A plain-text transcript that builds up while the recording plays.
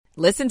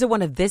Listen to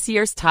one of this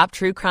year's top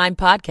true crime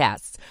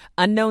podcasts.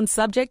 Unknown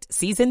Subject,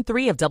 Season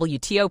 3 of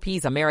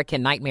WTOP's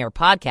American Nightmare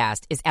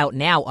podcast is out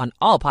now on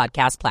all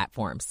podcast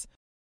platforms.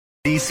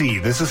 D.C.,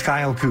 this is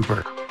Kyle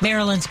Cooper.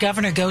 Maryland's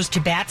governor goes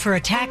to bat for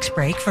a tax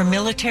break for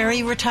military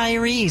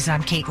retirees.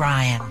 I'm Kate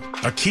Ryan.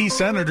 A key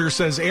senator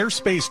says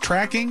airspace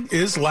tracking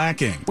is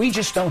lacking. We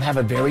just don't have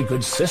a very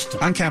good system.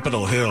 On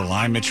Capitol Hill,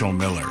 I'm Mitchell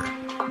Miller.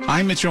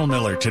 I'm Mitchell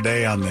Miller,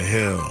 today on The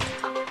Hill.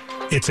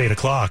 It's 8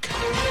 o'clock.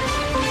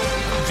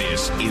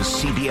 This is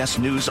CBS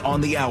News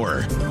on the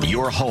Hour,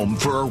 your home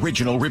for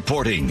original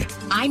reporting.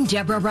 I'm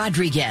Deborah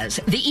Rodriguez.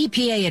 The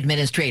EPA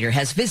administrator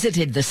has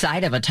visited the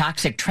site of a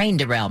toxic train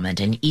derailment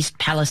in East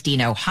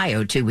Palestine,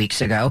 Ohio 2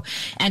 weeks ago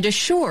and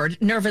assured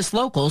nervous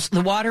locals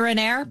the water and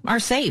air are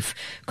safe.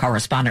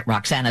 Correspondent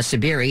Roxana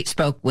Sabiri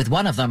spoke with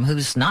one of them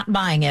who's not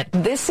buying it.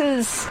 This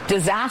is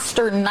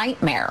disaster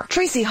nightmare.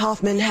 Tracy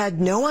Hoffman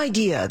had no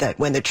idea that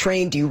when the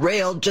train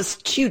derailed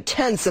just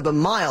 0.2 of a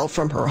mile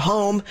from her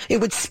home, it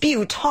would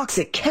spew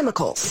toxic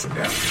chemicals.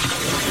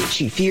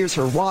 She fears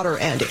her water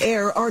and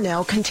air are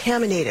now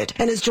contaminated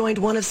and has joined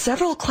one of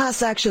several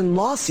class action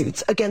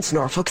lawsuits against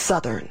Norfolk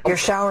Southern. You're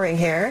showering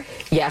here?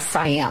 Yes,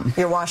 I am.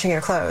 You're washing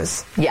your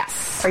clothes?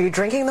 Yes. Are you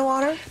drinking the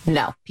water?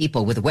 No.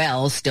 People with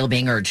wells still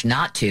being urged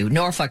not to.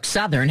 Norfolk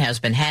Southern has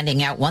been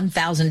handing out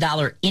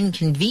 $1,000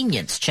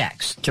 inconvenience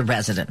checks to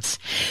residents.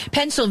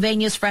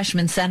 Pennsylvania's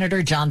freshman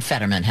Senator John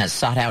Fetterman has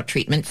sought out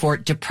treatment for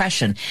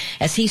depression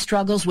as he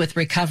struggles with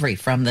recovery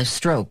from the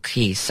stroke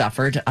he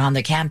suffered on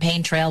the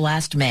campaign trail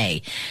last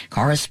May.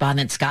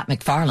 Correspondent Scott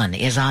McFarland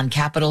is on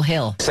Capitol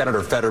Hill.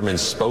 Senator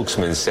Fetterman's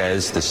spokesman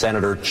says the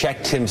senator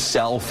checked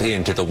himself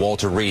into the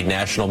Walter Reed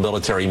National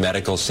Military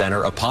Medical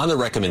Center upon the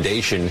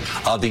recommendation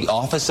of the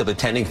Office of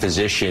Attending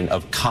Physician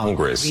of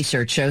Congress.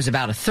 Research shows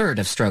about a third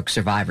of stroke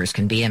survivors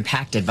can be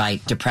impacted by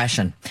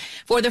depression.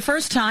 For the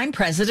first time,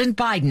 President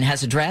Biden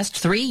has addressed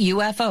 3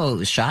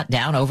 UFOs shot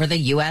down over the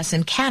U.S.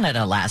 and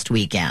Canada last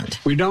weekend.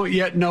 We don't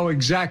yet know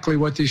exactly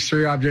what these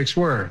 3 objects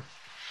were.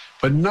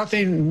 But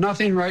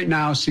nothing right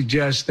now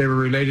suggests they were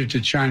related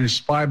to China's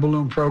spy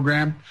balloon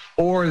program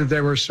or that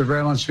they were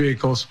surveillance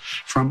vehicles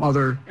from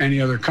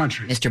any other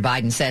country. Mr.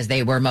 Biden says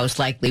they were most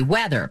likely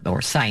weather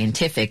or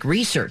scientific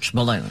research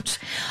balloons.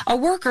 A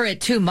worker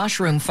at 2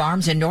 mushroom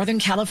farms in Northern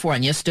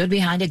California stood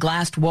behind a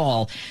glassed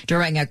wall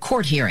during a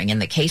court hearing in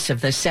the case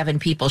of the 7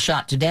 people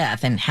shot to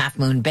death in Half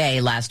Moon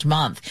Bay last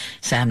month.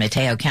 San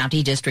Mateo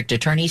County District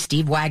Attorney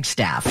Steve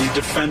Wagstaff. The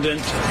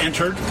defendant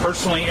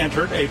personally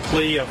entered a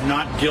plea of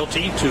not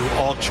guilty to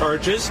all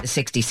charges. The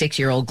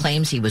 66-year-old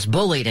claims he was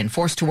bullied and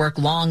forced to work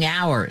long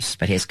hours,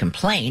 but his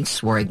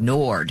complaints were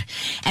ignored.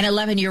 An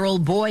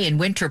 11-year-old boy in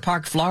Winter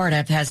Park,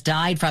 Florida, has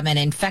died from an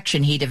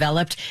infection he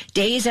developed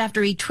days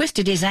after he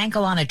twisted his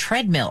ankle on a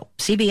treadmill.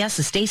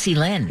 CBS's Stacey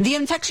Lynn. The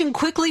infection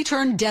quickly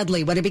turned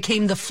deadly when it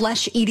became the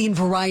flesh-eating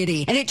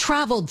variety, and it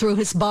traveled through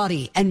his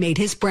body and made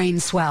his brain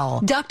swell.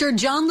 Dr.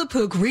 John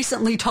LaPook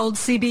recently told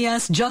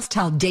CBS just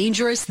how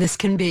dangerous this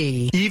can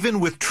be.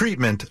 Even with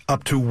treatment,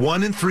 up to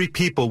 1 in 3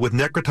 people with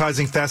necrotizing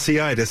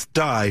fasciitis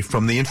die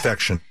from the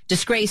infection.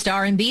 Disgraced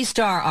R&B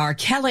star R.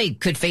 Kelly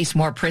could face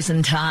more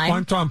prison time.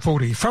 I'm Tom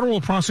Foti.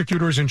 Federal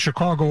prosecutors in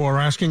Chicago are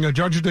asking a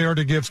judge there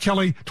to give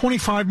Kelly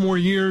 25 more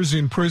years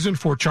in prison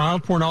for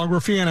child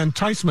pornography and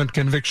enticement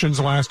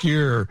convictions last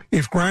year.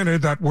 If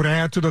granted, that would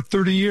add to the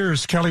 30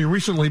 years Kelly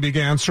recently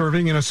began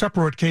serving in a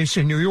separate case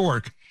in New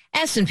York.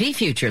 S&P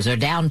futures are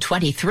down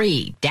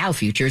 23. Dow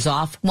futures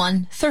off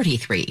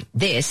 133.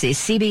 This is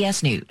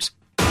CBS News.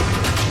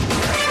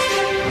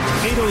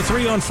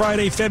 8:03 on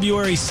Friday,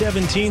 February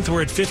 17th.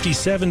 We're at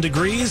 57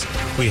 degrees.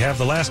 We have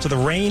the last of the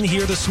rain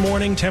here this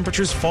morning.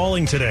 Temperatures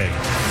falling today.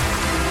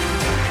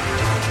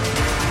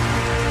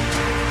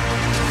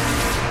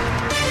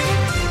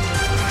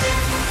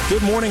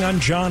 Good morning, I'm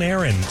John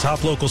Aaron.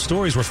 Top local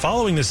stories we're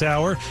following this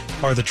hour.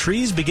 Are the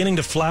trees beginning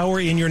to flower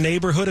in your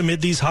neighborhood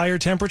amid these higher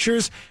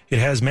temperatures? It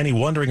has many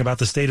wondering about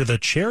the state of the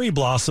cherry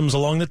blossoms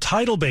along the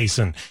tidal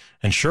basin.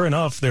 And sure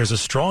enough, there's a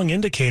strong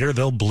indicator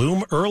they'll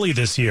bloom early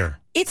this year.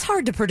 It's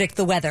hard to predict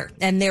the weather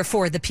and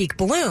therefore the peak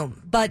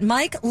bloom. But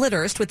Mike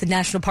Litterst with the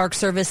National Park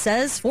Service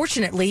says,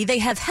 fortunately, they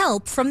have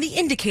help from the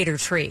indicator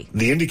tree.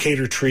 The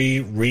indicator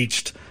tree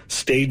reached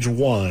stage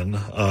 1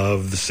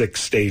 of the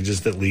 6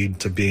 stages that lead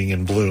to being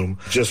in bloom.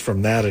 Just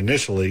from that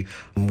initially,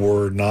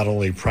 we're not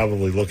only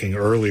probably looking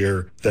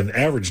earlier than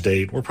average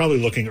date, we're probably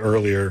looking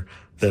earlier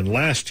than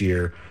last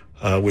year,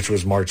 which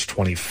was March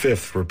 25th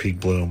for peak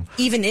bloom.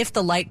 Even if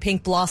the light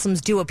pink blossoms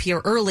do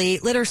appear early,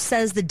 Litterst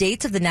says the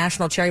dates of the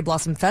National Cherry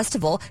Blossom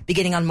Festival,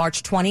 beginning on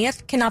March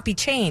 20th, cannot be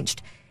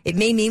changed. It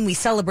may mean we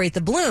celebrate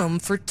the bloom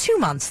for 2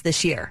 months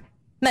this year.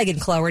 Megan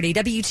Cloherty,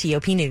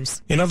 WTOP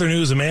News. In other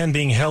news, a man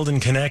being held in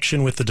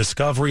connection with the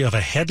discovery of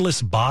a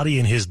headless body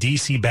in his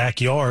D.C.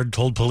 backyard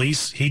told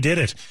police he did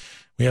it.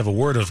 We have a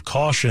word of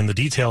caution. The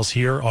details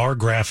here are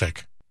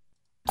graphic.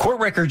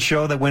 Court records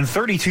show that when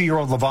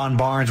 32-year-old Levon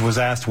Barnes was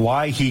asked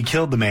why he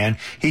killed the man,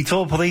 he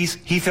told police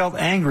he felt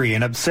angry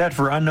and upset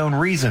for unknown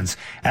reasons,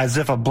 as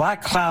if a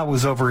black cloud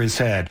was over his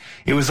head.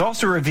 It was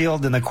also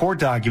revealed in the court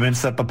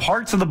documents that the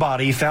parts of the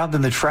body found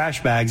in the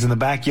trash bags in the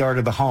backyard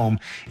of the home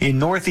in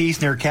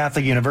Northeast near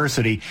Catholic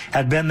University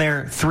had been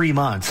there 3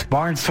 months.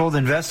 Barnes told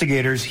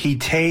investigators he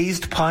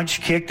tased,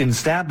 punched, kicked, and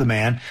stabbed the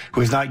man,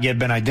 who has not yet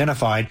been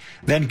identified,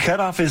 then cut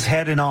off his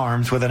head and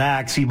arms with an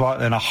axe he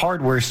bought in a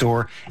hardware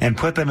store and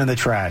put them in the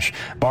trash.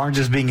 Barnes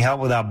is being held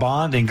without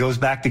bond and goes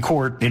back to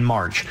court in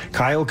March.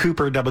 Kyle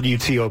Cooper,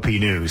 WTOP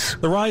News.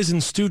 The rise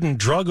in student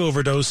drug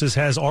overdoses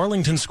has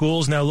Arlington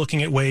schools now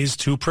looking at ways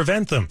to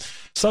prevent them.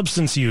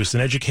 Substance use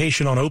and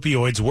education on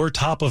opioids were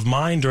top of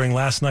mind during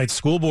last night's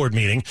school board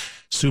meeting.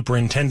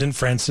 Superintendent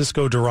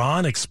Francisco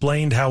Duran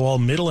explained how all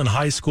middle and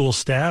high school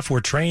staff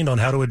were trained on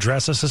how to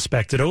address a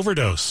suspected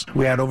overdose.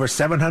 We had over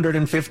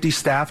 750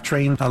 staff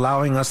trained,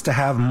 allowing us to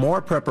have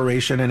more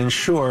preparation and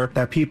ensure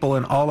that people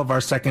in all of our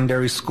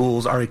secondary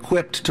schools are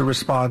equipped to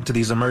respond to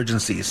these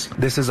emergencies.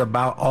 This is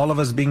about all of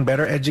us being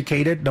better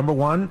educated, number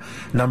one.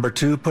 Number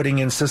two, putting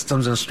in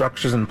systems and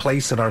structures in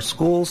place in our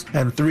schools.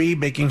 And three,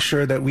 making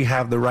sure that we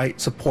have the right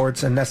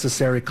supports and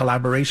necessary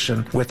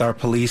collaboration with our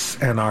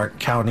police and our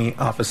county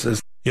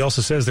offices. He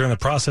also says they're in the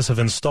process of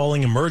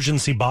installing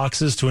emergency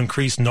boxes to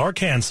increase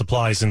Narcan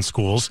supplies in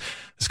schools.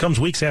 This comes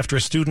weeks after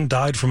a student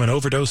died from an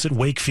overdose at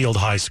Wakefield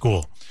High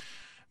School.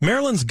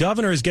 Maryland's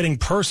governor is getting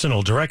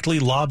personal, directly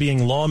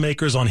lobbying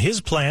lawmakers on his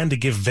plan to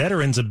give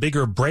veterans a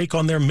bigger break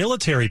on their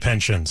military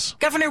pensions.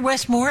 Governor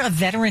Wes Moore, a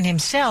veteran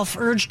himself,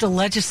 urged a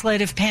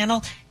legislative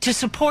panel to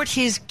support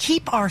his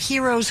Keep Our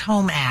Heroes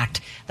Home Act.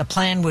 The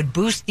plan would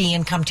boost the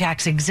income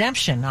tax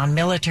exemption on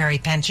military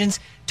pensions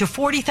to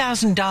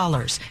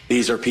 $40,000.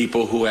 These are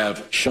people who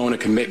have shown a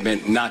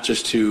commitment not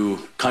just to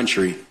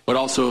country, but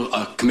also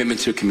a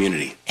commitment to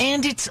community.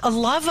 And it's a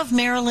love of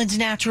Maryland's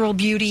natural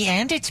beauty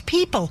and its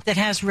people that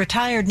has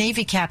retired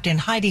Navy Captain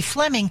Heidi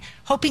Fleming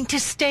hoping to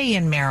stay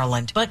in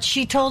Maryland. But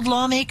she told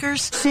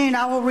lawmakers, soon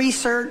I will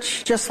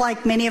research, just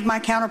like many of my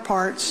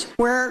counterparts,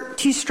 where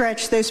to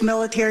stretch those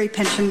military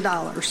pension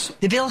dollars.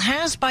 The bill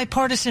has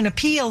bipartisan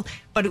appeal,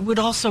 but it would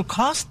also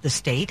cost the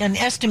state an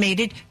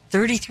estimated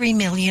 $33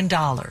 million.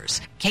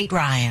 Kate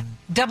Ryan,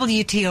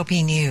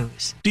 WTOP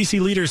News. D.C.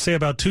 leaders say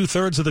about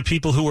two-thirds of the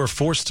people who were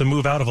forced to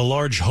move out of a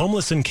large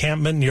homeless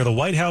encampment near the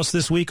White House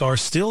this week are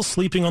still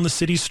sleeping on the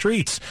city's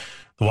streets.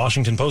 The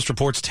Washington Post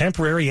reports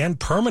temporary and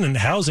permanent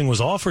housing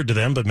was offered to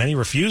them, but many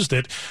refused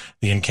it.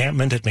 The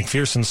encampment at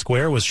McPherson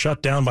Square was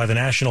shut down by the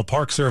National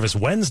Park Service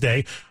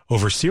Wednesday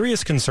over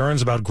serious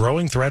concerns about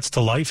growing threats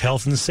to life,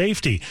 health, and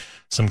safety.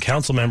 Some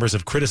council members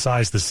have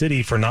criticized the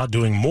city for not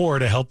doing more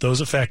to help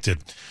those affected.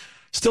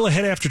 Still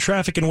ahead after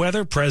traffic and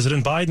weather,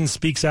 President Biden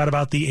speaks out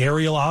about the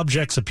aerial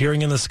objects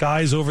appearing in the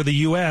skies over the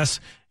U.S.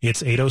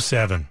 It's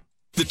 8:07.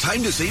 The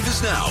time to save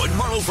is now at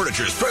Marlowe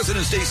Furniture's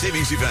President's Day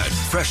Savings Event.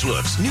 Fresh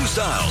looks, new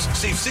styles.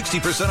 Save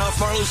 60% off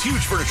Marlowe's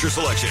huge furniture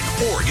selection.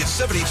 Or get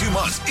 72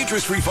 months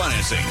interest-free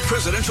financing.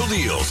 Presidential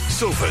deals.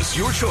 Sofas,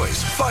 your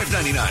choice.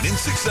 $5.99 and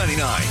 $6.99.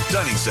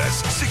 Dining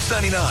sets,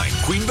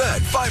 $6.99. Queen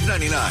bed,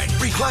 $5.99.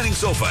 Reclining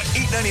sofa,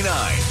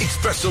 $8.99.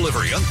 Express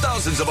delivery on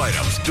thousands of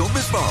items. Don't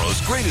miss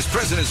Marlowe's greatest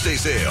President's Day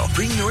sale.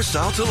 Bring your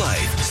style to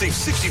life. Save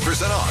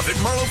 60% off at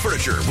Marlowe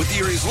Furniture with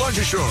the area's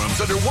largest showrooms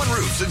under one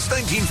roof since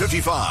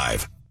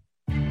 1955.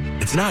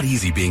 It's not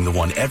easy being the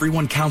one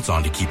everyone counts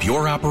on to keep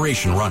your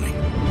operation running,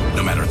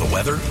 no matter the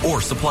weather or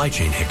supply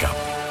chain hiccup.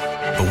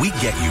 But we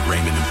get you,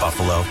 Raymond in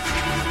Buffalo,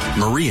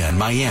 Maria in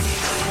Miami,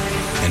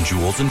 and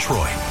Jules in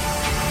Troy,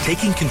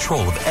 taking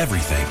control of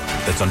everything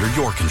that's under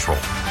your control.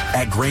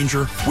 At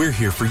Grainger, we're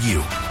here for you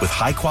with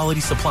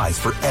high-quality supplies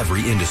for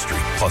every industry,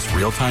 plus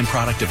real-time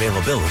product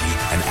availability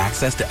and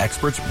access to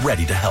experts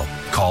ready to help.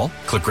 Call,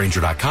 click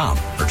Grainger.com,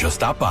 or just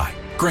stop by.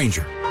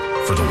 Grainger,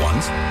 for the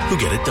ones who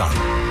get it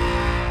done.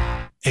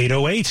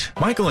 8:08.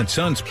 Michael and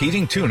Son's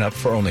heating tune-up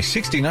for only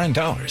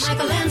 $69.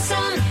 Michael and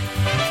Son.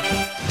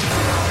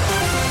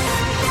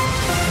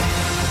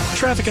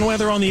 Traffic and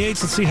weather on the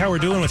 8s. Let's see how we're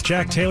doing with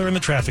Jack Taylor in the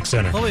traffic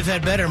center. Well, we've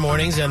had better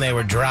mornings and they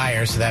were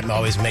drier, so that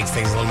always makes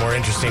things a little more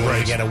interesting when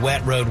we get a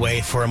wet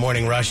roadway for a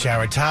morning rush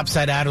hour.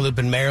 Topside outer loop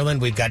in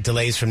Maryland, we've got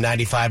delays from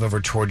 95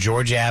 over toward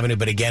Georgia Avenue,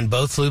 but again,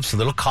 both loops a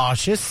little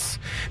cautious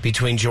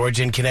between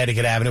Georgia and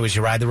Connecticut Avenue as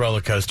you ride the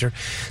roller coaster.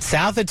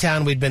 South of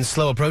town, we've been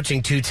slow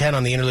approaching 210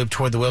 on the inner loop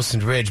toward the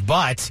Wilson Ridge,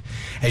 but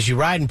as you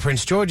ride in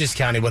Prince George's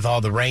County with all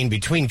the rain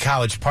between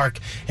College Park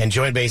and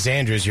Joint Base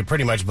Andrews, you're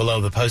pretty much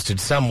below the posted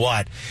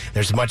somewhat.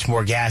 There's much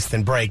more gas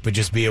than brake, but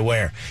just be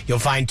aware. You'll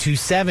find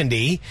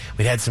 270.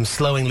 We had some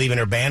slowing leaving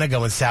Urbana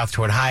going south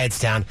toward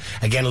Hyattstown.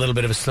 Again, a little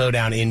bit of a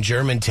slowdown in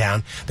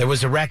Germantown. There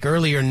was a wreck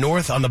earlier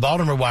north on the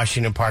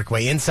Baltimore-Washington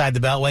Parkway inside the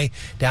Beltway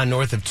down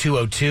north of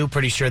 202.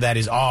 Pretty sure that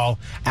is all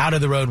out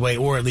of the roadway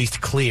or at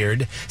least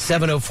cleared.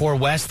 704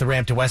 west, the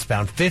ramp to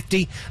westbound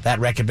 50. That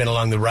wreck had been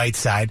along the right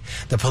side.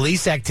 The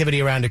police activity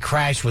around a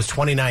crash was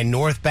 29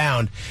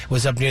 northbound. It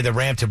was up near the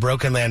ramp to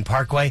Broken Land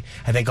Parkway.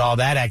 I think all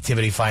that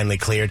activity finally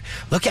cleared.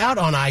 Look out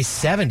on I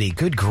I-70.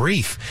 Good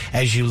grief.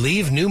 As you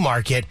leave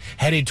Newmarket,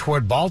 headed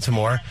toward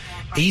Baltimore,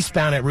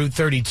 eastbound at Route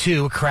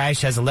 32, a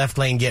crash has a left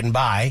lane getting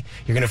by.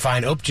 You're going to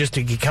find, just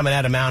coming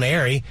out of Mount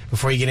Airy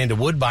before you get into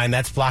Woodbine,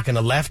 that's blocking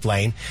the left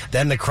lane.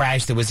 Then the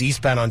crash that was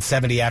eastbound on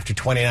 70 after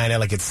 29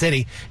 Ellicott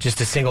City,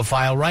 just a single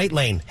file right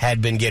lane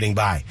had been getting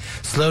by.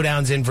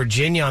 Slowdowns in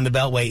Virginia on the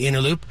Beltway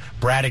Inner Loop,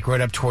 Braddock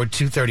Road up toward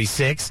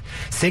 236.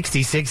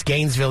 66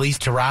 Gainesville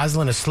east to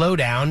Roslyn, a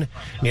slowdown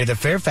near the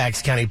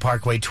Fairfax County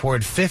Parkway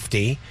toward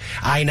 50.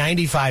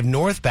 I-95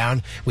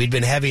 northbound, we'd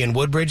been heavy in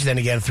Woodbridge, then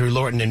again through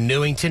Lorton and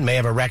Newington, may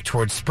have a wreck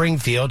toward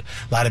Springfield.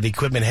 A lot of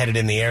equipment headed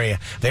in the area.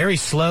 Very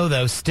slow,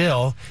 though,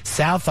 still.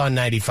 South on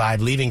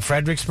 95, leaving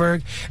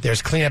Fredericksburg.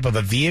 There's cleanup of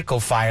a vehicle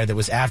fire that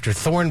was after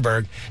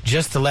Thornburg.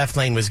 Just the left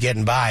lane was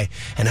getting by.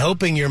 And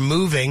hoping you're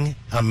moving,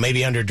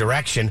 maybe under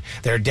direction,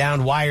 there are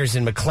downed wires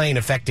in McLean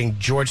affecting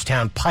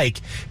Georgetown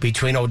Pike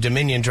between Old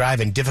Dominion Drive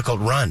and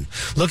Difficult Run.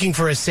 Looking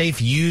for a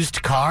safe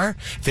used car?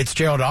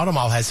 Fitzgerald Auto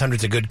Mall has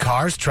hundreds of good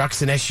cars,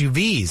 trucks, and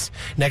SUVs.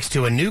 Next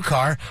to a new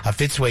car, a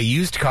Fitzway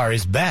used car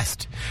is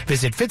best.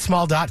 Visit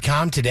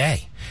fitzmall.com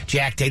today.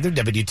 Jack Taylor,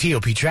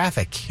 WTOP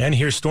Traffic. And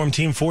here's Storm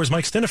Team 4's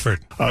Mike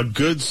Stiniford. A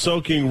good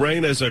soaking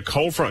rain as a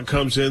cold front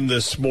comes in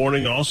this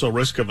morning. Also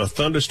risk of a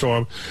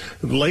thunderstorm.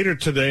 Later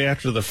today,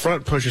 after the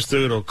front pushes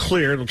through, it'll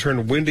clear. It'll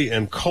turn windy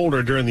and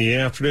colder during the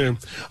afternoon.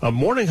 A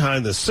morning high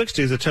in the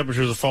 60s. The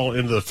temperatures will fall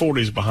into the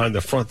 40s behind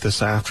the front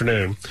this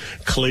afternoon.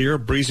 Clear,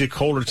 breezy,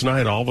 colder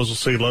tonight. All of us will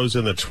see lows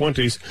in the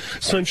 20s.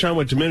 Sunshine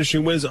with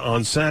diminishing winds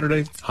on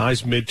Saturday.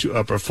 Highs mid to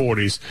upper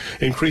 40s.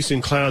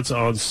 Increasing clouds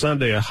on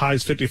Sunday. A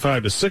highs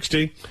 55 to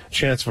 60.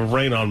 Chance of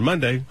rain on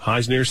Monday,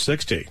 highs near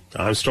 60.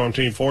 I'm Storm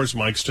Team 4's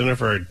Mike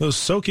Stiniford. Those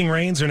soaking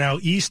rains are now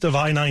east of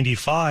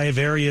I-95.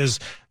 Areas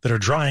that are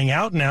drying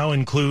out now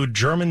include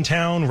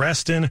Germantown,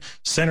 Reston,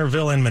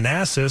 Centerville, and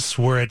Manassas.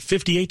 We're at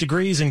 58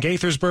 degrees in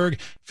Gaithersburg,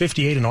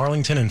 58 in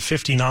Arlington, and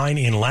 59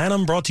 in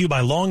Lanham. Brought to you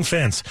by Long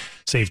Fence.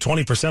 Save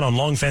 20% on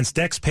Long Fence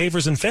decks,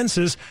 pavers, and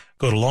fences.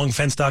 Go to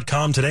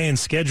longfence.com today and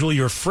schedule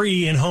your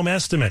free in-home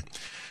estimate.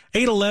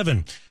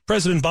 8:11.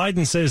 President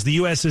Biden says the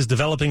U.S. is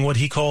developing what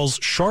he calls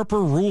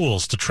sharper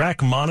rules to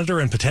track, monitor,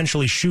 and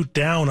potentially shoot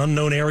down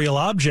unknown aerial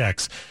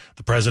objects.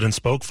 The president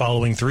spoke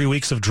following 3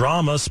 weeks of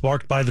drama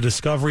sparked by the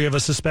discovery of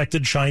a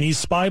suspected Chinese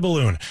spy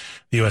balloon.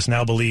 The U.S.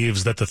 now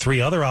believes that the 3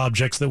 other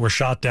objects that were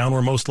shot down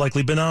were most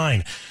likely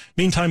benign.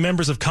 Meantime,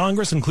 members of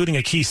Congress, including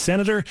a key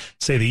senator,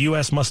 say the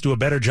U.S. must do a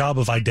better job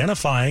of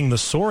identifying the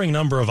soaring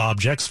number of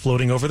objects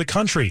floating over the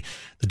country.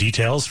 The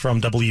details from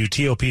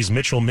WTOP's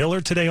Mitchell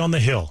Miller today on the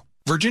Hill.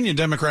 Virginia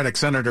Democratic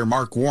Senator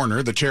Mark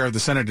Warner, the chair of the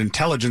Senate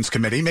Intelligence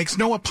Committee, makes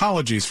no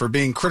apologies for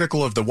being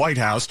critical of the White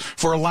House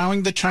for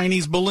allowing the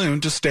Chinese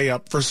balloon to stay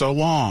up for so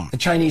long. The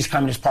Chinese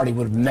Communist Party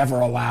would have never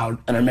allowed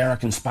an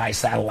American spy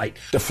satellite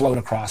to float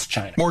across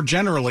China. More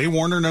generally,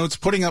 Warner notes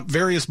putting up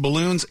various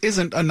balloons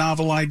isn't a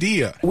novel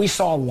idea. We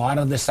saw a lot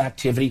of this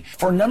activity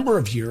for a number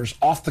of years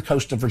off the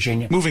coast of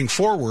Virginia. Moving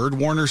forward,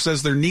 Warner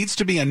says there needs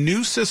to be a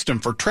new system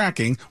for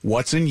tracking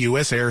what's in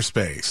U.S.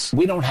 airspace.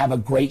 We don't have a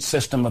great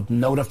system of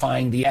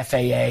notifying the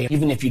FAA,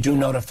 even if you do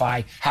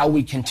notify, how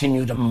we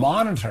continue to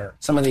monitor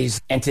some of these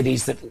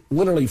entities that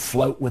literally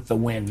float with the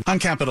wind. On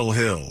Capitol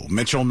Hill,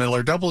 Mitchell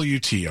Miller,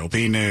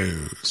 WTOP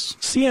News.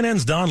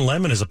 CNN's Don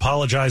Lemon is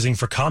apologizing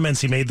for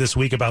comments he made this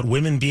week about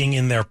women being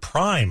in their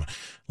prime.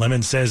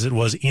 Lemon says it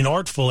was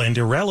inartful and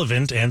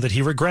irrelevant and that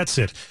he regrets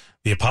it.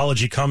 The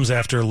apology comes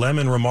after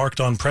Lemon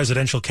remarked on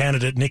presidential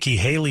candidate Nikki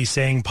Haley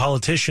saying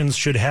politicians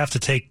should have to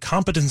take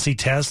competency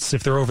tests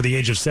if they're over the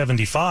age of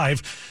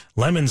 75.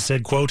 Lemon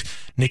said, quote,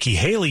 Nikki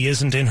Haley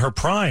isn't in her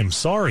prime,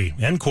 sorry,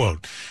 end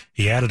quote.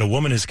 He added a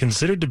woman is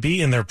considered to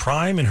be in their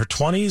prime in her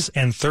 20s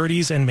and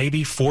 30s and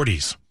maybe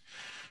 40s.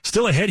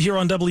 Still ahead here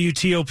on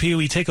WTOP,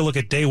 we take a look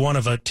at day one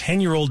of a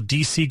 10-year-old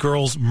D.C.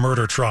 girl's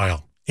murder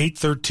trial.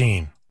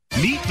 8:13.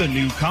 Meet the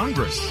new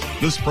Congress.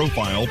 This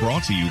profile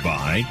brought to you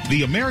by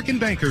the American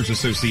Bankers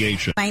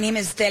Association. My name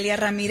is Delia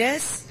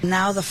Ramirez,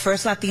 now the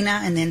first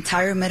Latina in the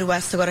entire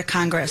Midwest to go to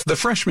Congress. The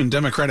freshman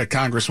Democratic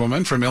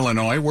Congresswoman from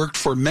Illinois worked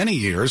for many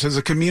years as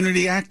a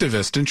community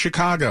activist in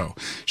Chicago.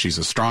 She's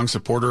a strong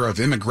supporter of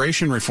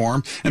immigration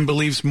reform and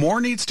believes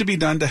more needs to be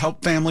done to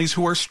help families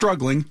who are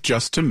struggling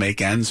just to make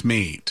ends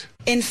meet.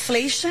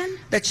 Inflation,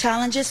 the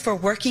challenges for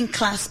working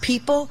class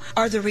people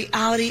are the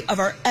reality of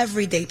our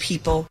everyday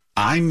people.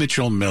 I'm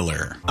Mitchell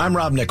Miller. I'm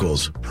Rob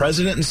Nichols,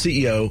 President and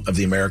CEO of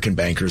the American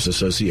Bankers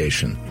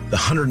Association. The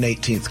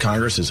 118th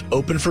Congress is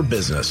open for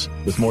business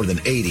with more than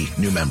 80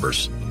 new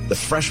members. The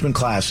freshman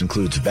class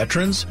includes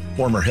veterans,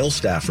 former Hill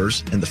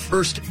staffers, and the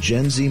first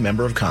Gen Z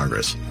member of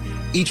Congress,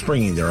 each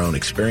bringing their own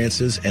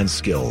experiences and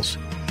skills.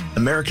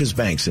 America's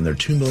banks and their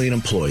 2 million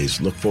employees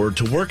look forward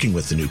to working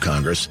with the new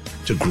Congress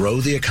to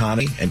grow the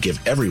economy and give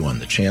everyone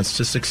the chance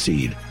to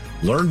succeed.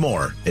 Learn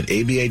more at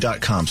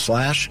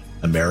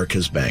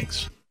aba.com/America's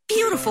Banks.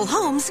 Beautiful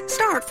homes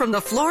start from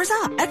the floors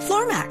up at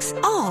Floor Max.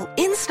 All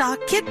in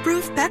in-stock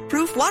kid-proof,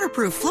 pet-proof,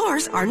 waterproof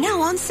floors are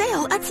now on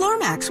sale at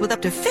Floormax with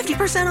up to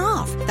 50%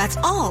 off. That's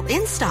all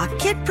in-stock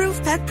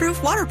kid-proof,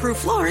 pet-proof, waterproof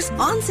floors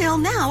on sale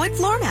now at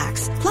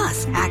Floormax.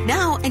 Plus, act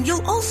now and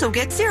you'll also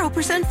get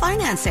 0%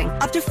 financing,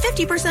 up to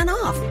 50%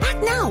 off.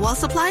 Act now while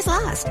supplies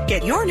last.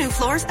 Get your new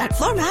floors at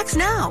Floormax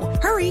now.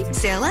 Hurry,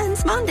 sale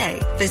ends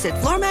Monday. Visit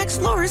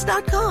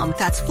FloorMaxFloors.com.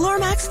 That's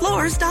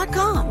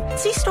FloorMaxFloors.com.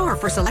 See store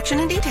for selection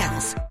and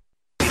details.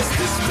 It's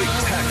the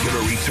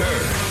spectacular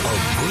return of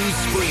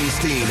Bruce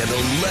Springsteen and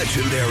the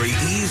legendary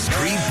E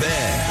Street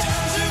Band.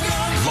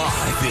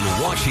 Live in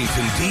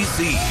Washington,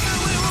 D.C.,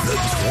 the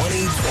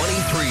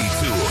 2023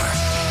 Tour.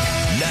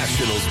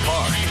 Nationals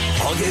Park,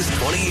 August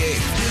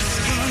 28th.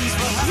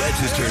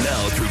 Register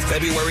now through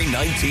February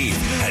 19th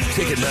at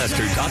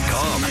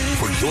Ticketmaster.com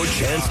for your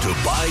chance to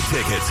buy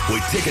tickets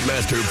with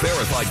Ticketmaster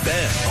Verified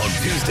Fan on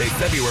Tuesday,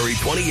 February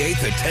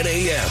 28th at 10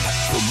 a.m.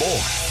 For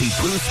more, see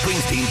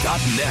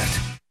BruceSpringsteen.net.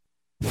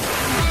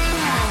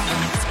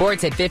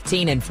 Sports at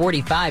 15 and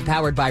 45,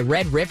 powered by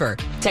Red River.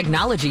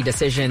 Technology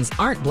decisions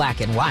aren't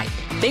black and white.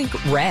 Think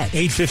red.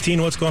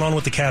 8:15, what's going on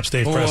with the Caps,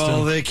 Dave Preston?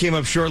 Well, they came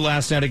up short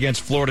last night against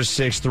Florida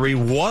 6-3.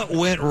 What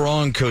went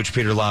wrong, Coach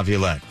Peter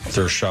Laviolette?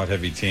 They're a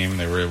shot-heavy team.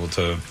 They were able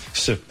to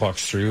sift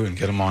pucks through and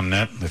get them on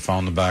net. They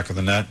found the back of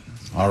the net.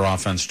 Our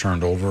offense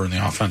turned over in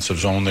the offensive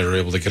zone. They were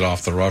able to get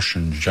off the rush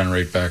and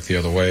generate back the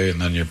other way, and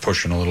then you're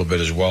pushing a little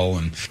bit as well,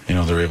 and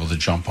they're able to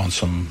jump on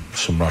some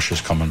rushes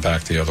coming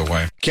back the other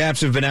way.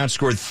 Caps have been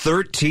outscored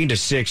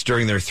 13-6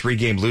 during their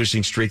 3-game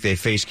losing streak. They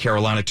face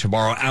Carolina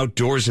tomorrow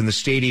outdoors in the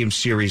Stadium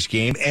Series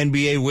game.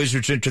 NBA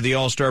Wizards enter the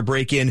All-Star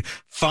break in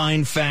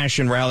fine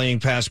fashion, rallying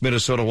past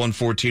Minnesota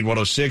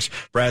 114-106.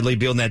 Bradley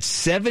Beal nets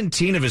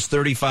 17 of his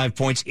 35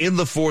 points in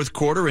the fourth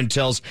quarter and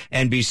tells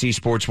NBC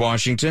Sports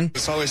Washington.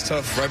 It's always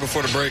tough right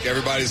before the break.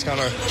 Everybody's kind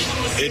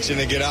of itching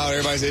to get out.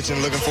 Everybody's itching,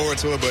 looking forward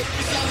to it, but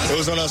it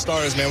was on us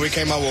starters, man. We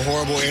came out with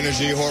horrible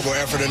energy, horrible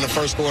effort in the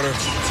first quarter,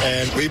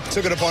 and we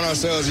took it upon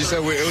ourselves. You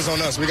said it was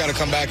on us. We got to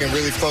come back and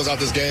really close out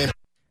this game.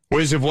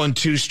 Wiz have won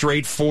 2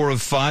 straight, 4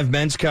 of 5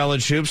 men's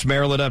college hoops.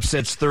 Maryland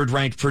upsets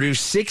third-ranked Purdue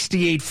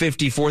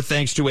 68-54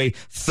 thanks to a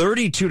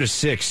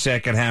 32-6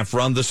 second-half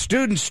run. The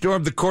students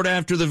stormed the court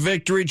after the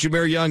victory.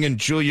 Jameer Young and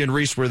Julian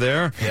Reese were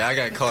there. Yeah, I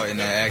got caught in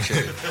that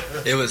action.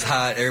 It was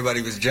hot.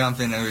 Everybody was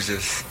jumping. It was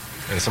just...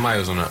 Yeah, somebody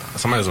was on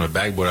a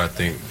backboard, I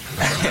think.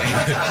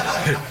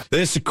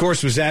 This, of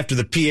course, was after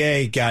the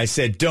PA guy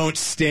said, don't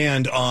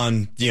stand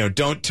on,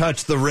 don't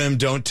touch the rim,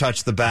 don't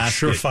touch the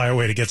basket. Surefire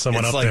way to get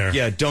someone up there.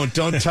 Yeah, don't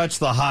touch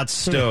the hot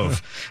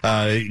stove.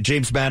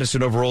 James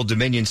Madison over Old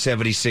Dominion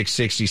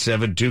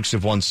 76-67. Dukes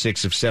have won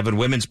 6 of 7.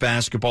 Women's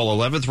basketball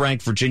 11th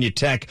ranked Virginia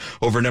Tech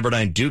over number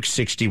 9 Duke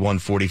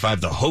 61-45.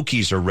 The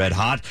Hokies are red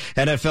hot.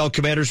 NFL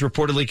Commanders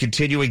reportedly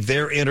continuing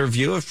their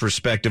interview of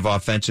prospective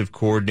offensive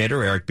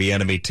coordinator Eric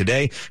Bieniemy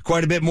today.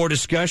 Quite a bit more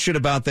discussion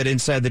about that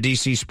inside the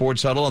DC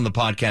Sports Huddle on the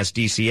Podcast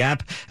DC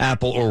app,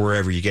 Apple, or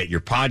wherever you get your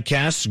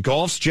podcasts.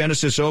 Golf's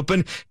Genesis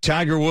Open.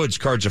 Tiger Woods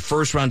cards a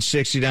first-round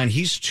 69.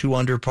 He's 2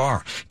 under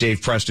par.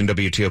 Dave Preston,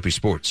 WTOP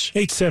Sports.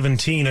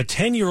 8:17, a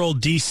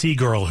 10-year-old DC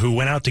girl who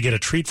went out to get a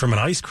treat from an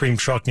ice cream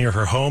truck near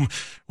her home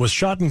was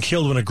shot and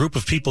killed when a group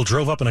of people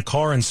drove up in a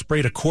car and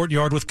sprayed a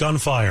courtyard with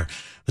gunfire.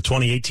 The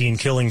 2018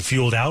 killing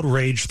fueled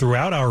outrage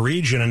throughout our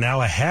region, and now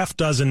a half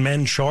dozen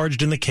men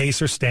charged in the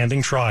case are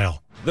standing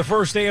trial. The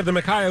first day of the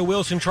Micaiah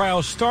Wilson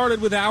trial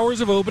started with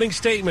hours of opening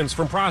statements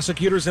from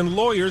prosecutors and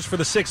lawyers for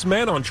the 6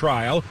 men on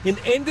trial and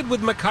ended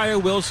with Micaiah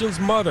Wilson's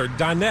mother,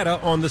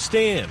 Donetta, on the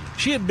stand.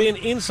 She had been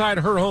inside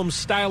her home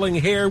styling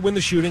hair when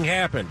the shooting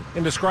happened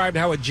and described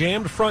how a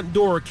jammed front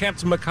door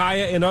kept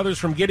Micaiah and others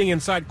from getting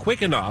inside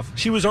quick enough.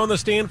 She was on the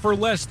stand for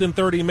less than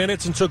 30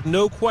 minutes and took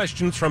no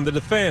questions from the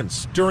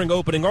defense. During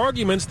opening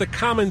arguments, the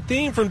common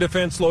theme from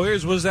defense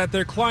lawyers was that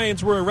their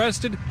clients were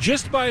arrested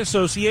just by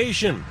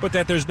association, but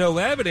that there's no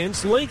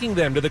evidence linking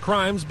them to the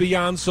crimes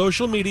beyond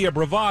social media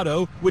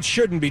bravado, which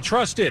shouldn't be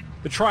trusted.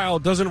 The trial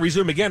doesn't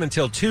resume again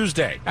until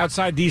Tuesday.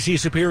 Outside D.C.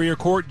 Superior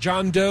Court,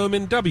 John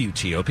Doman,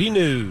 WTOP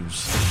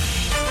News.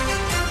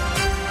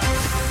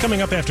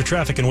 Coming up after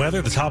traffic and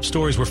weather, the top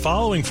stories we're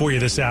following for you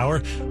this hour.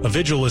 A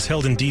vigil was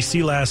held in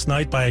D.C. last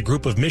night by a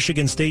group of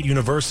Michigan State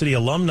University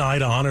alumni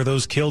to honor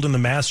those killed in the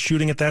mass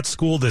shooting at that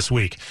school this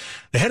week.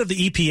 The head of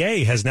the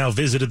EPA has now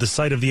visited the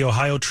site of the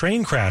Ohio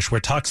train crash where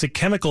toxic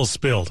chemicals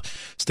spilled.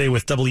 Stay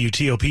with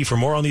WTOP for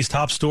more on these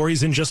top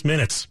stories in just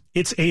minutes.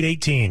 It's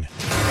 8:18.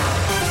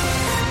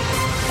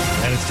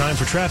 And it's time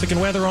for traffic and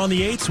weather on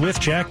the 8s with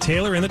Jack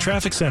Taylor in the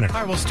traffic center. All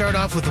right, we'll start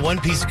off with the one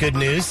piece of good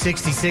news.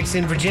 66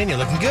 in Virginia,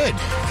 looking good.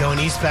 Going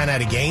eastbound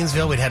out of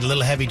Gainesville, we'd had a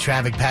little heavy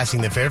traffic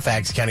passing the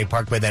Fairfax County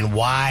Parkway, then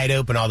wide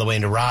open all the way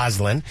into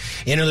Roslyn.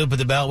 Inner loop of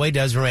the Beltway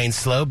does remain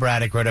slow.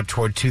 Braddock Road up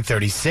toward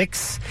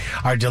 236.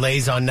 Our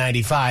delays on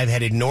 95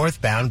 headed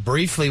northbound.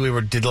 Briefly, we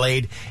were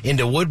delayed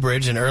into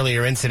Woodbridge, an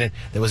earlier incident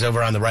that was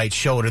over on the right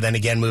shoulder, then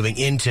again moving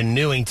into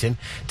Newington.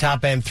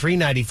 Top end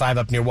 395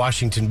 up near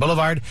Washington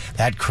Boulevard.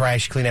 That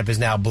crash cleanup is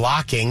now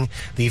blocking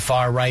the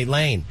far right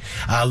lane.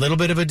 A little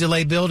bit of a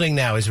delay building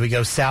now as we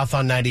go south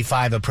on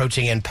 95,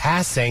 approaching and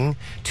passing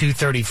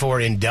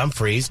 234 in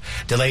Dumfries.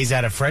 Delays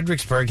out of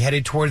Fredericksburg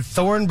headed toward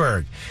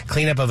Thornburg.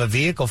 Cleanup of a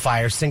vehicle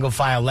fire, single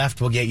file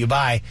left will get you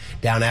by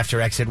down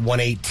after exit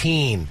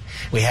 118.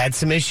 We had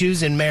some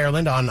issues in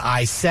Maryland on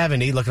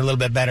I-70, looking a little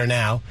bit better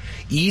now.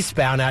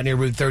 Eastbound out near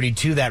Route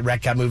 32, that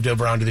wreck got moved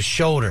over onto the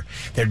shoulder.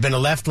 There'd been a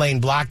left lane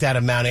blocked out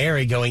of Mount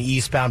Airy going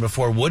eastbound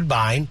before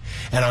Woodbine.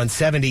 And on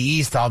 70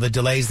 East, all the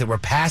delays that were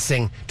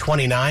passing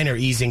 29 are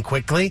easing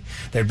quickly.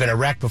 There'd been a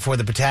wreck before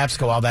the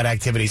Patapsco. All that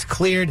activity's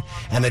cleared,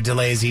 and the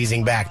delay is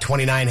easing back.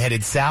 29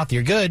 headed south,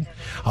 you're good.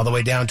 All the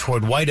way down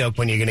toward White Oak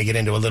when you're going to get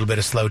into a little bit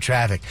of slow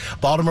traffic.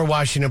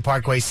 Baltimore-Washington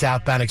Parkway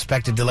southbound,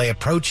 expected delay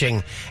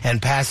approaching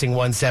and passing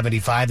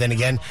 175. Then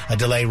again, a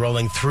delay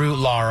rolling through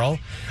Laurel.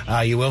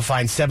 You will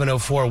find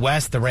 704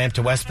 west, the ramp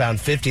to westbound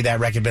 50. That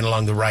wreck had been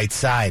along the right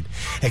side.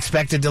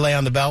 Expected delay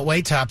on the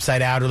Beltway,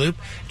 topside outer loop,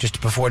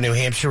 just before New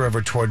Hampshire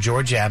over toward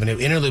Georgia Avenue.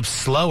 Inner loop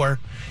slower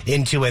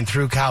into and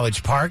through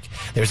College Park.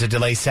 There's a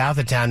delay south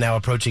of town now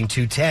approaching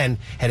 210,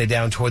 headed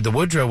down toward the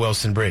Woodrow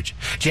Wilson Bridge.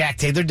 Jack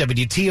Taylor,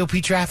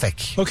 WTOP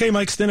Traffic. Okay,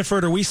 Mike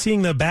Stiniford, are we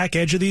seeing the back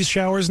edge of these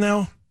showers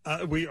now?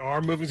 We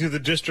are moving through the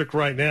district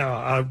right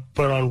now,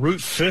 but on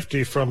Route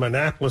 50 from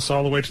Annapolis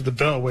all the way to the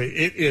Beltway,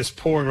 it is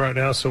pouring right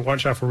now, so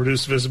watch out for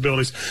reduced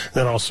visibilities.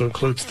 That also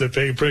includes the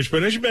Bay Bridge.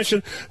 But as you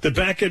mentioned, the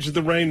back edge of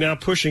the rain now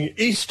pushing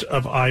east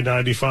of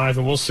I-95,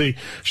 and we'll see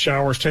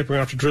showers tapering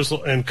off to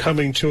drizzle and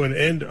coming to an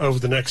end over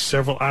the next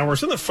several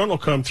hours. Then the front will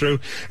come through,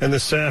 and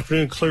this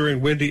afternoon,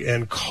 clearing, windy,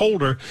 and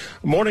colder.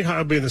 Morning high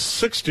will be in the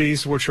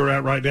 60s, which we're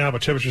at right now,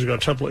 but temperatures are going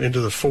to tumble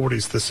into the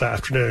 40s this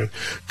afternoon.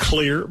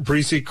 Clear,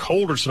 breezy,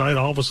 colder tonight.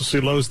 All of us will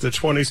see lows in the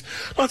 20s.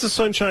 Lots of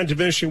sunshine,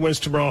 diminishing winds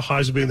tomorrow.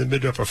 Highs will be in the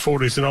mid to upper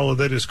 40s, and although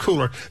that is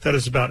cooler, that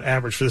is about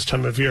average for this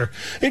time of year.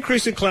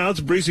 Increasing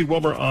clouds, breezy,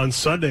 warmer on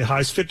Sunday.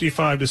 Highs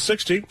 55 to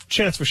 60.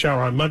 Chance for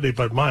shower on Monday,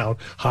 but mild.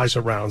 Highs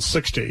around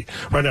 60.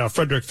 Right now,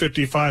 Frederick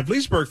 55,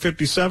 Leesburg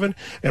 57,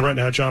 and right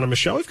now, John and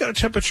Michelle, we've got a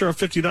temperature of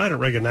 59 at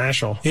Reagan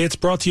National. It's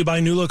brought to you by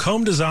New Look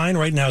Home Design.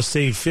 Right now,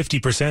 save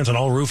 50% on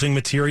all roofing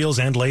materials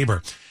and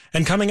labor.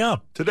 And coming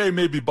up today,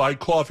 maybe buy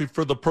coffee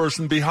for the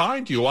person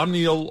behind you. I'm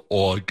Neil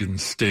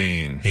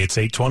Augenstein. It's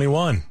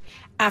 8:21.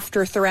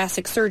 After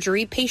thoracic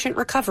surgery, patient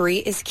recovery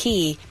is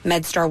key.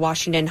 MedStar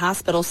Washington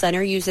Hospital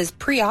Center uses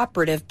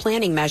preoperative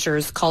planning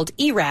measures called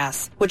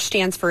ERAS, which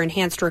stands for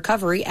Enhanced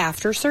Recovery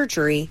After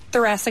Surgery.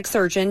 Thoracic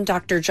surgeon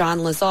Dr.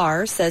 John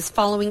Lazar says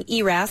following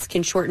ERAS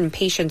can shorten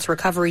patients'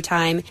 recovery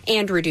time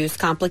and reduce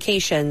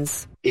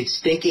complications.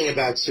 It's thinking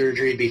about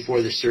surgery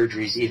before the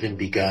surgery's even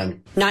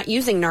begun. Not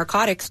using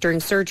narcotics during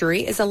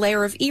surgery is a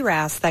layer of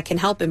ERAS that can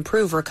help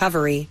improve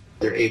recovery.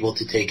 They're able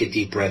to take a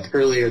deep breath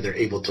earlier. They're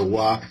able to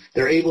walk.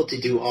 They're able to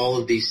do all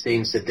of these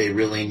things that they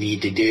really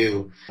need to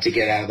do to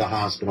get out of the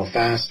hospital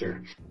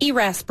faster.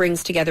 ERAS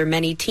brings together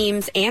many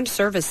teams and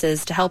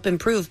services to help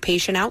improve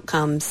patient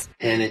outcomes.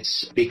 And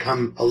it's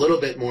become a little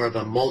bit more of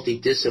a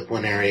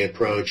multidisciplinary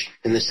approach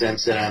in the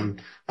sense that I'm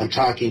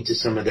talking to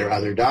some of their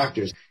other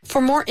doctors.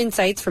 For more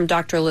insights from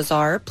Dr.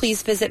 Lazar,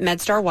 please visit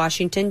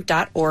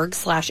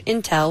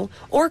medstarwashington.org/intel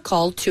or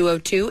call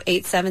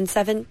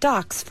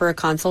 202-877-DOCS for a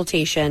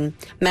consultation.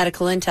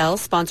 Medical Intel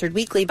sponsored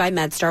weekly by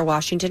MedStar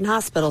Washington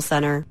Hospital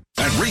Center.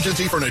 At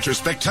Regency Furniture's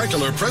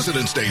spectacular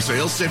President's Day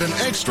sale, save an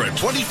extra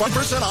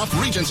 25% off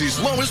Regency's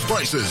lowest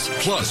prices,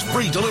 plus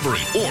free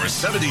delivery or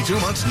 72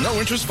 months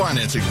no-interest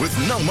financing with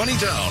no money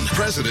down.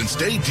 President's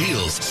Day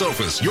deals.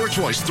 Sofas, your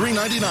choice,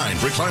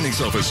 $399. Reclining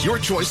sofas, your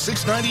choice,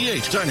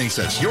 $698. Dining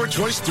sets, your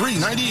choice,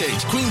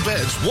 $398. Queen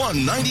beds,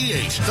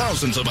 $198.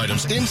 Thousands of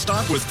items in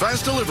stock with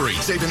fast delivery.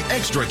 Save an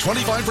extra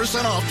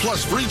 25% off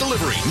plus free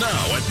delivery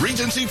now at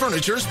Regency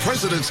Furniture's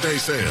President's Day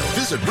sale.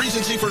 Visit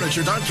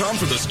RegencyFurniture.com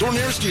for the store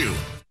nearest you.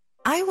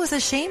 I was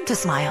ashamed to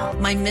smile.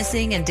 My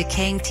missing and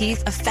decaying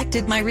teeth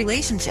affected my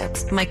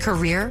relationships, my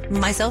career,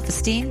 my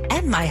self-esteem,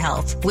 and my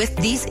health. With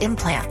these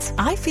implants,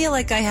 I feel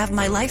like I have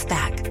my life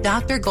back.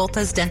 Dr.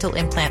 Golpa's dental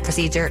implant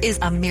procedure is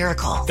a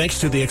miracle.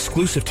 Thanks to the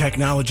exclusive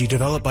technology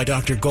developed by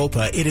Dr.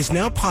 Golpa, it is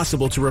now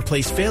possible to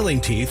replace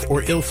failing teeth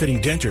or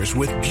ill-fitting dentures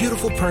with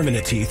beautiful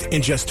permanent teeth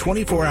in just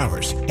 24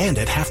 hours and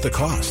at half the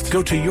cost.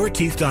 Go to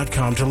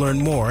yourteeth.com to learn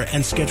more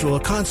and schedule a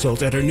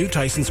consult at our new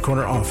Tyson's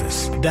Corner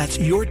office. That's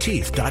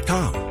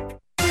yourteeth.com.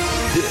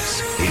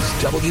 This is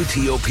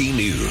WTOP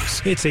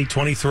News. It's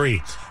 8:23.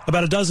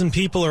 About a dozen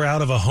people are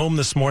out of a home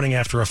this morning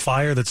after a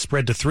fire that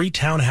spread to 3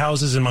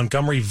 townhouses in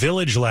Montgomery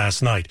Village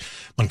last night.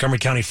 Montgomery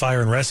County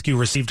Fire and Rescue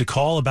received a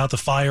call about the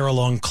fire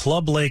along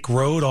Club Lake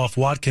Road off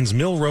Watkins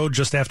Mill Road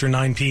just after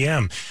 9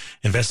 p.m.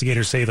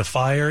 Investigators say the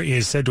fire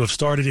is said to have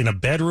started in a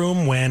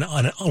bedroom when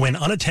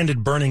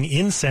unattended burning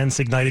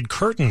incense ignited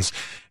curtains.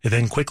 It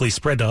then quickly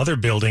spread to other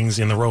buildings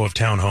in the row of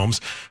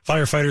townhomes.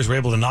 Firefighters were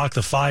able to knock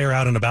the fire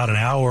out in about an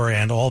hour,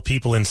 and all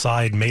people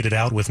inside made it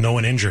out with no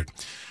one injured.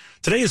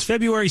 Today is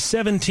February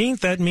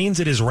 17th. That means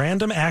it is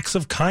Random Acts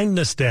of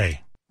Kindness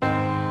Day.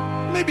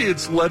 Maybe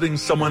it's letting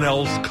someone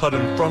else cut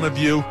in front of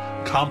you,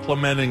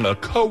 complimenting a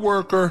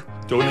coworker,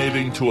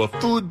 donating to a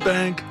food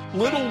bank,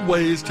 little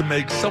ways to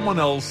make someone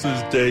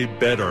else's day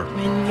better.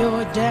 When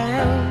you're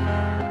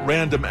down.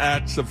 Random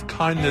Acts of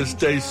Kindness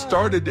Day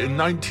started in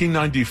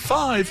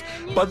 1995,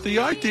 but the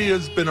idea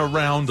has been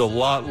around a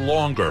lot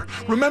longer.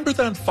 Remember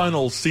that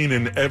final scene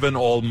in Evan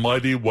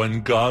Almighty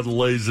when God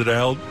lays it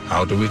out?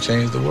 How do we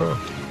change the world?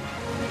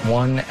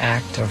 One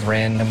act of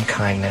random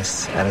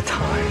kindness at a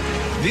time.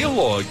 Neil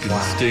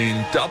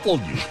Augenstein,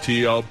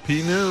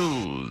 WTOP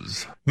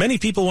News. Many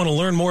people want to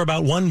learn more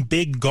about one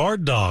big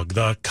guard dog.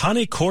 The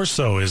Cane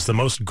Corso is the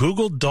most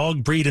Googled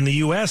dog breed in the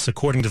U.S.,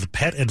 according to the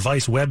pet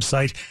advice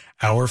website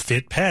Our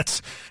Fit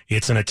Pets.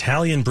 It's an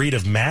Italian breed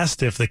of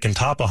Mastiff that can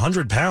top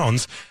 100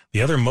 pounds.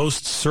 The other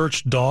most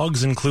searched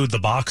dogs include the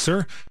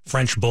Boxer,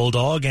 French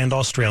Bulldog, and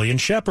Australian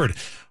Shepherd.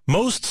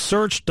 Most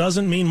searched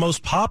doesn't mean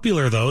most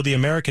popular, though. The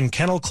American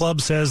Kennel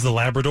Club says the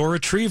Labrador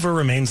Retriever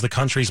remains the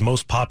country's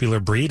most popular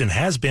breed and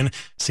has been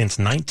since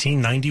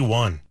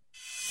 1991.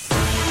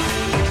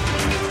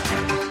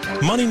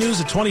 Money News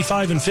at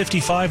 25 and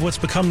 55, what's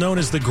become known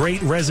as the Great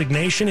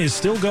Resignation, is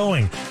still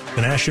going.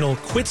 The national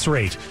quits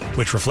rate,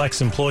 which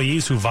reflects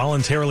employees who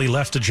voluntarily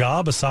left a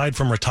job aside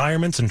from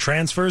retirements and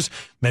transfers,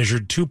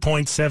 measured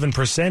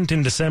 2.7%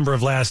 in December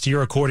of last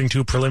year, according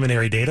to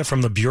preliminary data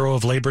from the Bureau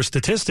of Labor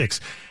Statistics.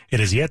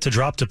 It has yet to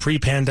drop to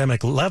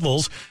pre-pandemic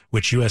levels,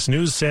 which U.S.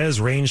 News says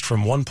ranged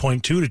from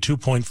 1.2 to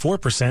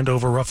 2.4%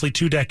 over roughly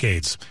 2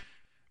 decades.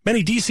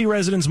 Many D.C.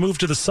 residents moved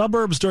to the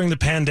suburbs during the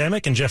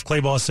pandemic, and Jeff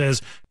Claybaugh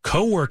says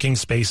co-working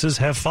spaces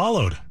have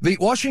followed. The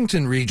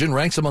Washington region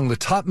ranks among the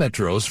top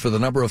metros for the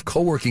number of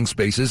co-working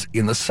spaces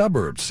in the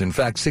suburbs. In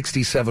fact,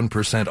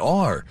 67%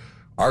 are.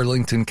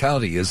 Arlington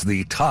County is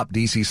the top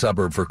D.C.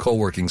 suburb for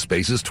co-working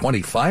spaces,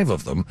 25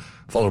 of them,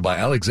 followed by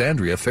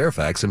Alexandria,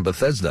 Fairfax, and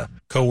Bethesda.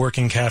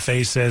 Co-working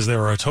Cafe says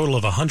there are a total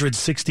of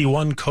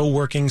 161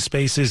 co-working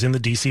spaces in the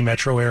D.C.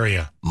 metro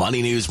area.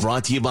 Money News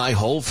brought to you by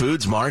Whole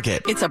Foods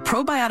Market. It's a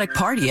probiotic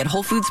party at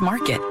Whole Foods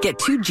Market. Get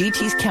 2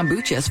 GT's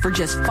kombuchas for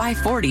just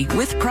 $5.40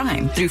 with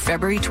Prime through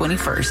February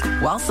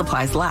 21st. While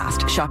supplies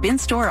last, shop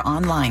in-store or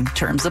online.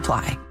 Terms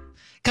apply.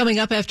 Coming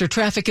up after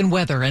traffic and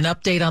weather, an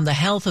update on the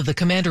health of the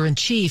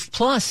Commander-in-Chief,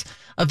 plus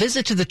a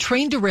visit to the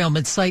train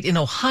derailment site in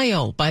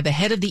Ohio by the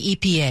head of the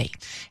EPA.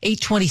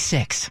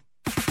 8:26.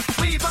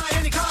 We buy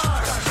any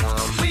car.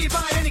 We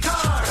buy any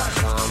car.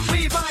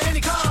 We buy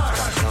any car.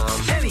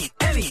 Any.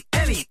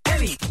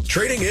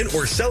 Trading in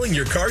or selling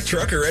your car,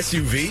 truck, or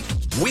SUV?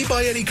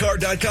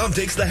 WeBuyAnyCar.com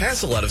takes the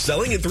hassle out of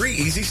selling in 3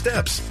 easy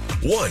steps.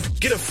 1.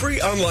 Get a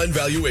free online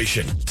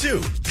valuation.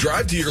 2.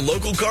 Drive to your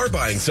local car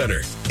buying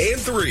center.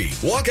 And 3.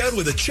 Walk out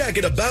with a check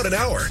in about an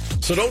hour.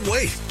 So don't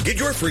wait. Get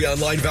your free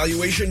online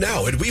valuation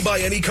now at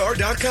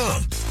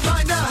WeBuyAnyCar.com.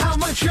 Find out how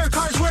much your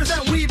car's worth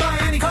at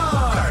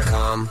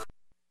WeBuyAnyCar.com.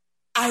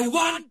 I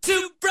want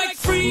to break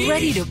free.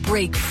 Ready to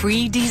break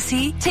free,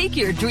 DC? Take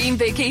your dream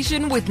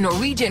vacation with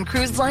Norwegian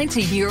Cruise Line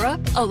to Europe,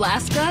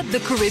 Alaska, the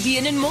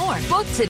Caribbean, and more. Book today.